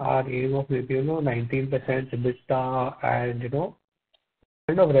 our aim of maybe, 19% EBITDA and,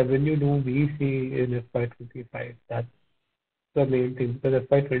 kind of revenue do we see in FY25? That's the main thing. Because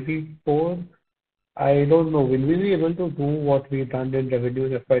FY24, I don't know, will we be able to do what we've done in revenue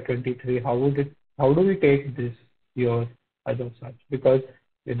in FY23? How do we take this year as of such? Because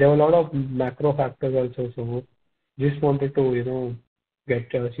there were a lot of macro factors also, so just wanted to,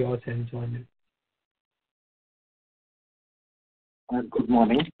 get your sense on it. Good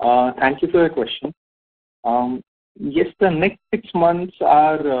morning. Thank you for your question. Yes, the next 6 months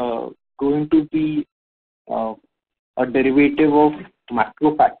are going to be a derivative of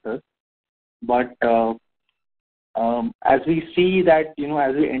macro factors. But as we see that,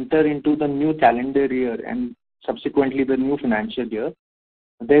 as we enter into the new calendar year and subsequently the new financial year,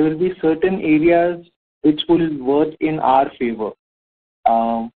 there will be certain areas which will work in our favor.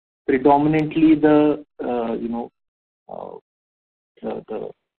 Predominantly the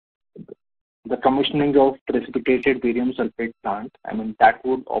commissioning of precipitated barium sulfate plant. I mean, that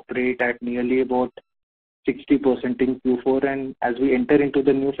would operate at nearly about 60% in Q4, and as we enter into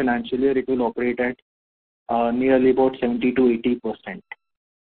the new financial year, it will operate at nearly about 70 to 80%.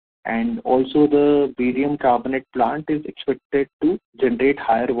 And also the barium carbonate plant is expected to generate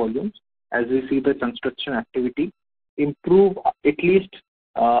higher volumes as we see the construction activity improve at least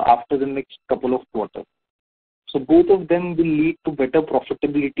after the next couple of quarters. So both of them will lead to better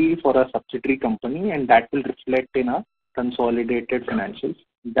profitability for our subsidiary company, and that will reflect in our consolidated financials.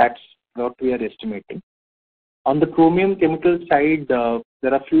 That's what we are estimating. On the chromium chemical side, there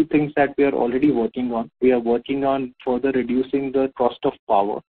are a few things that we are already working on. We are working on further reducing the cost of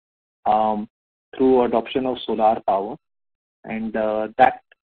power through adoption of solar power, and that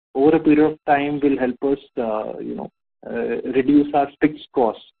over a period of time will help us, reduce our fixed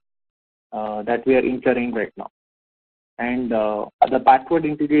costs that we are incurring right now. And the backward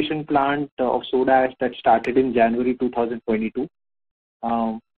integration plant of soda ash that started in January 2022,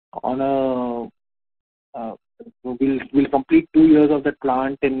 we'll complete 2 years of that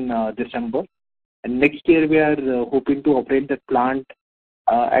plant in December, and next year we are hoping to operate that plant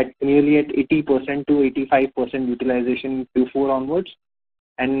at nearly at 80% to 85% utilization in Q4 onwards,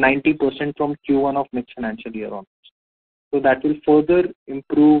 and 90% from Q1 of next financial year onwards. So that will further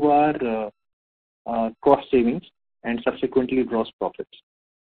improve our cost savings and subsequently gross profits.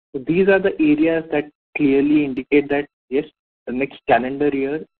 So these are the areas that clearly indicate that yes, the next calendar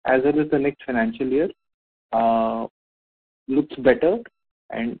year as well as the next financial year looks better,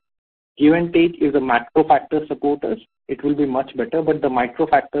 and give and take if the macro factors support us, it will be much better. But the micro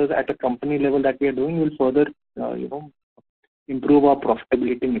factors at a company level that we are doing will further, improve our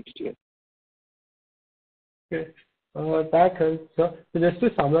profitability next year. Okay. That helps. So just to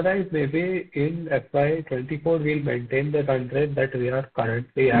summarize, maybe in FY24 we'll maintain the run rate that we are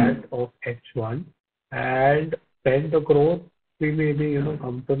currently at of H1, and then the growth we maybe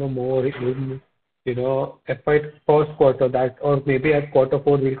come to know more in FY first quarter that, or maybe at Q4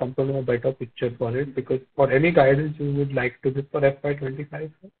 we'll come to know a better picture for it. Because for any guidance you would like to give for FY25?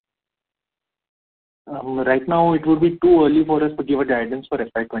 Right now it would be too early for us to give a guidance for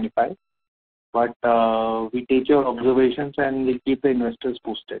FY25. But we take your observations and we'll keep the investors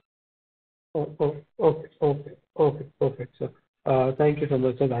posted. Okay, perfect, sir. Thank you so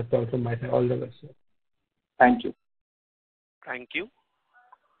much, sir. That's all from my side. All the best, sir. Thank you. Thank you.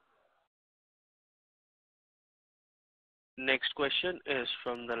 Next question is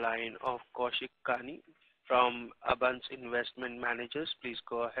from the line of Kaushik Kani from Abans Investment Managers. Please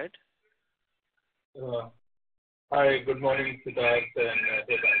go ahead. Hi, good morning, Siddharth and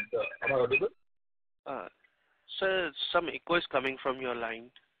Devant. Am I audible? Sir, some echo is coming from your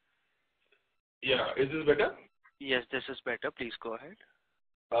line. Yeah, is this better? Yes, this is better. Please go ahead.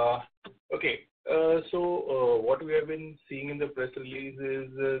 Okay. So what we have been seeing in the press release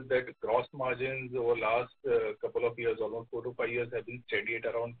is that gross margins over last couple of years, almost 4 to 5 years, have been steady at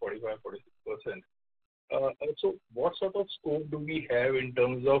around 45-46%. So what sort of scope do we have in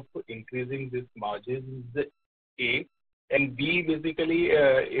terms of increasing this margins, A? And B, basically,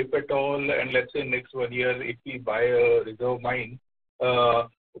 if at all, and let's say next 1 year, if we buy a reserve mine,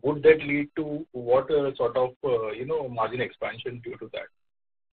 would that lead to what sort of, margin expansion due to that?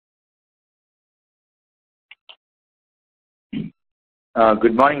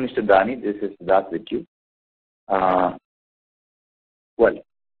 Good morning, Mr. Dani. This is Siddharth with you. Well,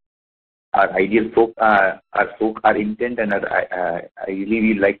 our ideal our intent and ideally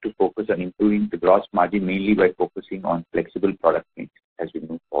we like to focus on improving the gross margin mainly by focusing on flexible product mix as we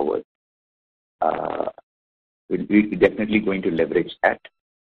move forward. We're definitely going to leverage that.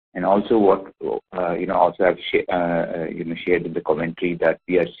 And also what, also I've shared in the commentary that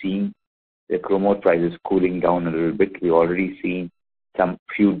we are seeing the chrome ore prices cooling down a little bit. We're already seeing some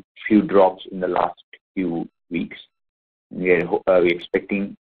few drops in the last few weeks. We're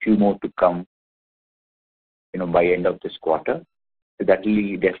expecting few more to come, by end of this quarter. So that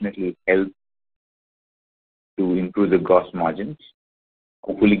will definitely help to improve the gross margins.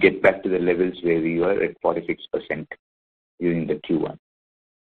 Hopefully get back to the levels where we were at 46% during the Q1.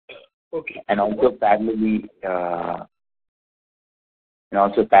 Okay. And also parallelly,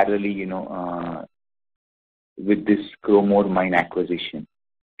 with this Chrome Ore mine acquisition,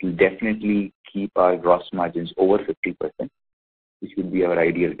 we'll definitely keep our gross margins over 50%, which would be our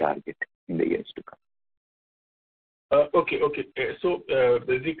ideal target in the years to come. Okay. So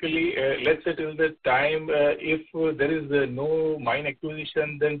basically, let's say till the time, if there is no mine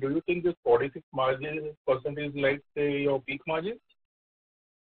acquisition, then do you think this 46% is like, say, your peak margin?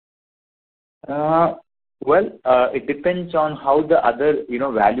 It depends on how the other,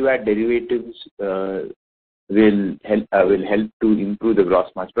 value-add derivatives will help to improve the gross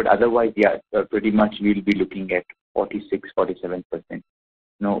margin. But otherwise, pretty much we'll be looking at 46-47%.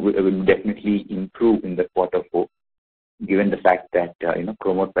 We will definitely improve in the quarter 4, given the fact that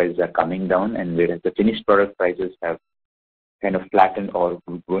Chrome Ore prices are coming down, and whereas the finished product prices have kind of flattened or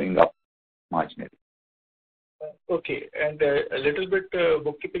going up marginally. Okay, and a little bit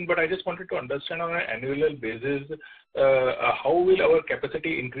bookkeeping, but I just wanted to understand on an annual basis, how will our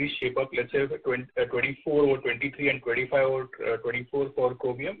capacity increase shape up, let's say 24 over 23 and 25 over 24 for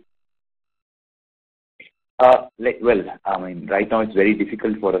chromium? Right now it's very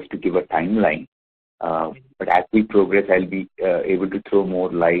difficult for us to give a timeline, but as we progress, I'll be able to throw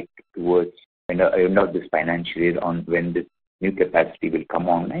more light towards end of this financial year on when this new capacity will come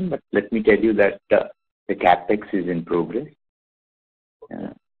online. But let me tell you that the capex is in progress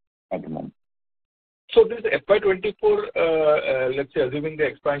at the moment. So this FY24, let's say, assuming the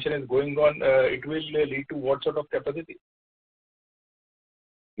expansion is going on, it will lead to what sort of capacity?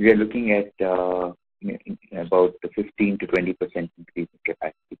 We are looking at about 15 to 20% increase in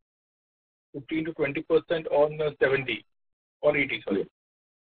capacity. 15 to 20% on 70 or 80, sorry.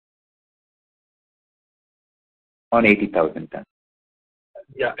 On 80,000 tons.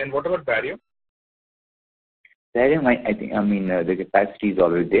 Yeah, and what about barium? Barium, the capacity is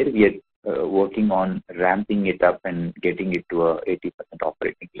already there. We are working on ramping it up and getting it to a 80%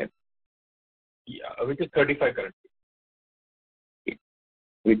 operating level. Yeah, which is 35 currently.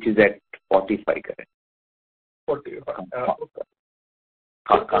 Which is at 45 currently. 45.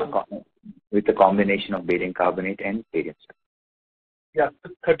 With a combination of barium carbonate and barium sulfate. Yeah,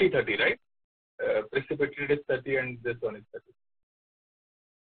 30-30, right? Precipitated is 30 and this one is 30.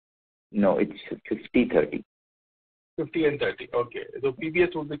 No, it's 50-30. 50 and 30, okay. So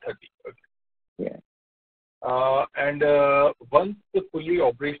PBS would be 30, okay. Yeah. And once fully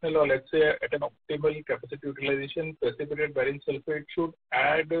operational, or let's say at an optimal capacity utilization, precipitated barium sulfate should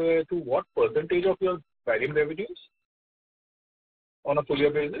add to what percentage of your barium revenues on a full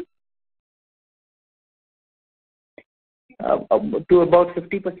year basis? To about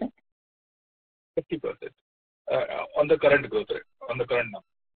 50%. 50% on the current growth rate, on the current number.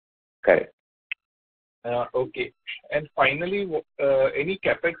 Correct. Okay. And finally, any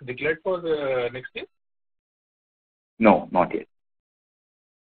capex declared for next year? No, not yet.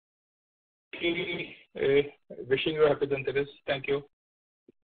 Okay. Wishing you a happy Dhanteras. Thank you.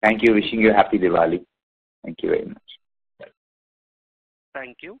 Thank you. Wishing you a happy Diwali. Thank you very much.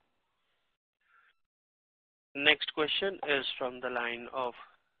 Thank you. Next question is from the line of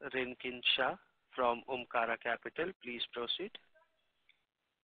Rinkin Shah from Omkara Capital. Please proceed.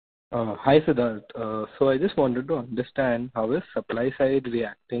 Hi, Siddharth. So I just wanted to understand how is supply side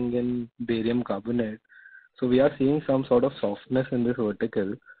reacting in barium carbonate. So we are seeing some sort of softness in this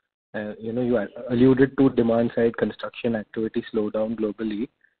vertical. You alluded to demand side construction activity slowdown globally.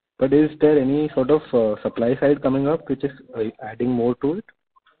 But is there any sort of supply side coming up which is adding more to it?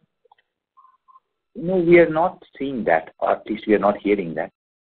 No, we are not seeing that, or at least we are not hearing that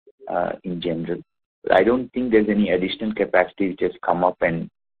in general. I don't think there's any additional capacity which has come up and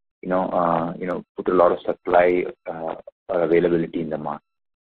put a lot of supply or availability in the market.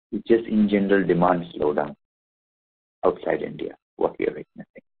 It's just in general demand slowdown outside India, what we are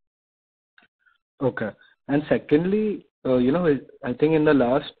witnessing. Okay. And secondly, I think in the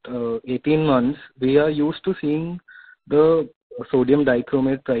last 18 months, we are used to seeing the sodium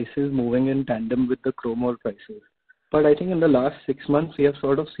dichromate prices moving in tandem with the chrome ore prices. But I think in the last 6 months, we have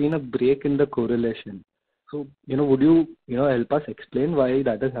sort of seen a break in the correlation. So, would you, help us explain why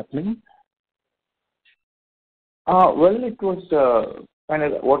that is happening? It was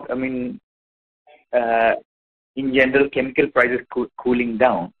in general, chemical prices cooling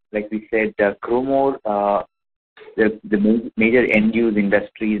down. Like we said, chrome ore the major end-use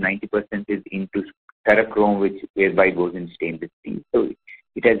industry, 90% is into ferrochrome, which thereby goes in stainless steel. So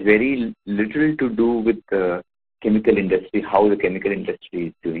it has very little to do with the chemical industry, how the chemical industry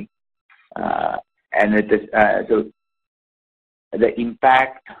is doing. And it is, so the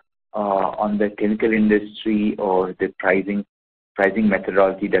impact on the chemical industry or the pricing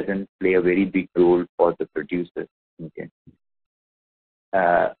methodology doesn't play a very big role for the producers. Okay.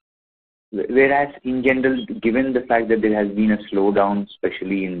 Whereas in general, given the fact that there has been a slowdown,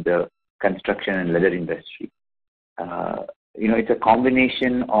 especially in the construction and leather industry, it's a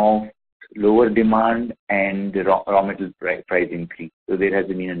combination of lower demand and the raw material price increase. So there has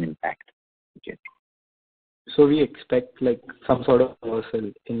been an impact. Okay. So we expect like some sort of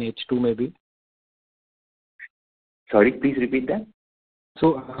reversal in H2 maybe? Sorry, please repeat that.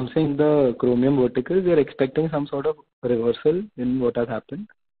 So I'm saying the chromium verticals, we are expecting some sort of reversal in what has happened?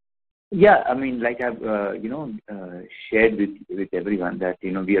 Yeah, I mean, like I've shared with everyone that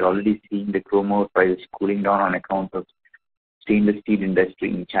we are already seeing the chrome ore prices cooling down on account of stainless steel industry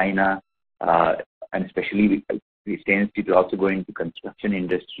in China, and especially the stainless steel is also going to construction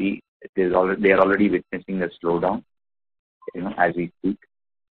industry. They are already witnessing a slowdown, as we speak.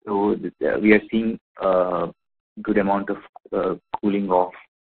 So we are seeing a good amount of cooling off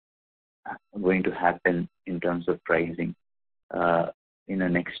going to happen in terms of pricing in the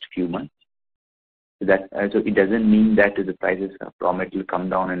next few months. So it doesn't mean that the prices of raw material come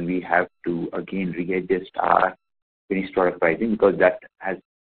down and we have to again readjust our finished product pricing, because that has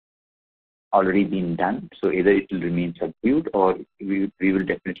already been done. So either it will remain subdued or we will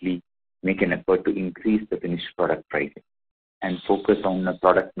definitely make an effort to increase the finished product pricing and focus on a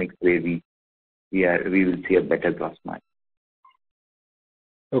product mix where we will see a better gross margin.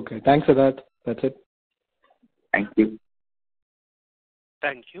 Okay, thanks for that. That's it. Thank you.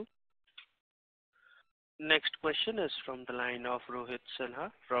 Thank you. Next question is from the line of Rohit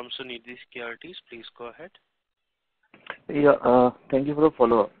Sinha from Sunidhi Securities. Please go ahead. Yeah, thank you for the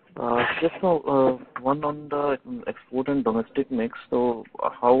follow-up. Just one on the export and domestic mix. So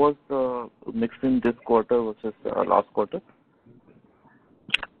how was the mix in this quarter versus last quarter?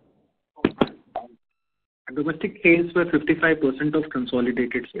 Domestic sales were 55% of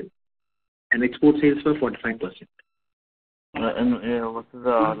consolidated sales, and export sales were 45%. And what is the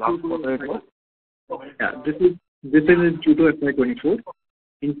last quarter it was? Yeah, this is in Q2 FY24.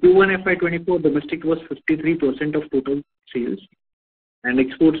 In Q1 FY24, domestic was 53% of total sales, and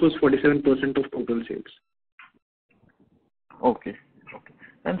exports was 47% of total sales. Okay.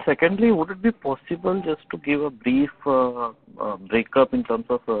 And secondly, would it be possible just to give a brief breakup in terms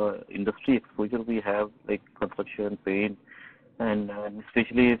of industry exposure we have, like construction, paint, and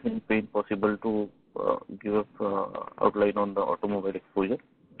especially if in paint possible to give us outline on the automobile exposure?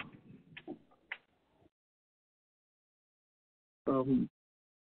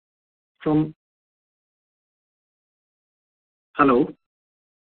 Hello?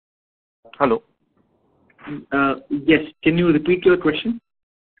 Hello? Yes, can you repeat your question?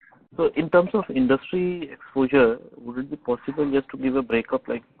 So in terms of industry exposure, would it be possible just to give a breakup,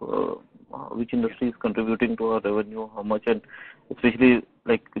 like which industry is contributing to our revenue, how much, and especially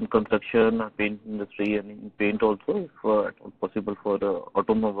like in construction, paint industry, and in paint also, if at all possible for the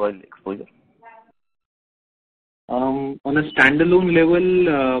automobile exposure? On a standalone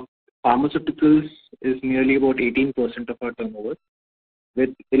level, pharmaceuticals is nearly about 18% of our turnover,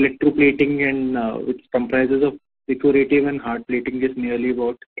 with electroplating and which comprises of decorative and hard plating is nearly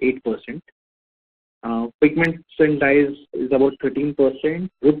about 8%. Pigments and dyes is about 13%.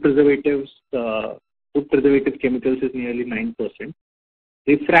 Wood preservative chemicals is nearly 9%.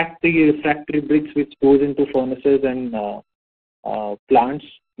 Refractory bricks, which goes into furnaces and plants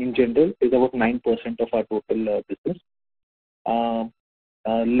in general, is about 9% of our total business.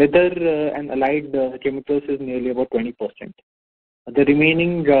 Leather and allied chemicals is nearly about 20%. The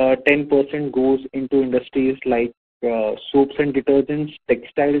remaining 10% goes into industries like soaps and detergents,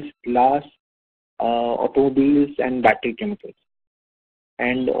 textiles, glass, automobiles, and battery chemicals.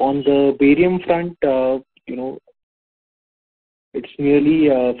 And on the barium front, it's nearly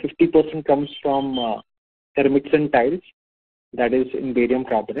 50% comes from ceramics and tiles, that is in barium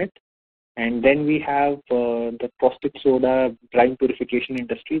carbonate. And then we have the caustic soda brine purification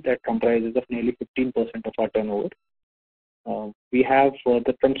industry that comprises of nearly 15% of our turnover. We have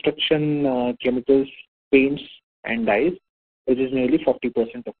the construction chemicals, paints and dyes, which is nearly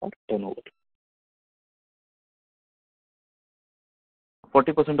 40% of our turnover.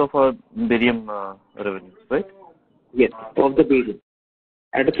 40% of our barium revenue, right? Yes, of the barium.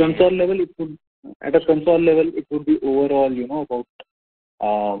 At a console level, it would be overall,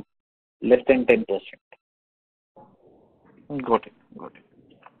 about less than 10%. Got it. Got it.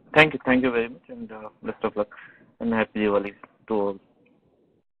 Thank you. Thank you very much, and best of luck, and happy Diwali to all.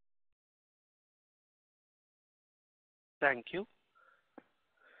 Thank you.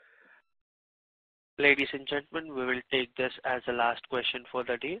 Ladies and gentlemen, we will take this as the last question for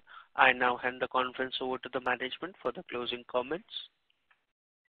the day. I now hand the conference over to the management for the closing comments.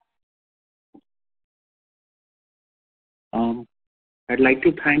 I'd like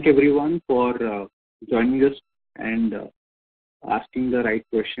to thank everyone for joining us and asking the right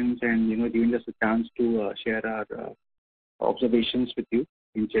questions and giving us a chance to share our observations with you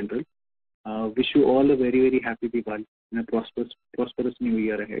in general. Wish you all a very, very happy Diwali and a prosperous new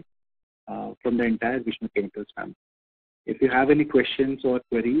year ahead from the entire Vishnu Chemicals family. If you have any questions or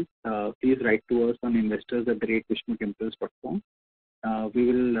queries, please write to us on investors@vishnukemicals.com. We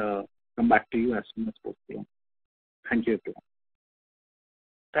will come back to you as soon as possible. Thank you, everyone.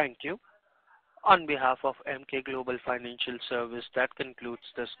 Thank you. On behalf of Emkay Global Financial Service, that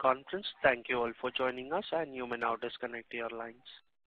concludes this conference. Thank you all for joining us, and you may now disconnect your lines.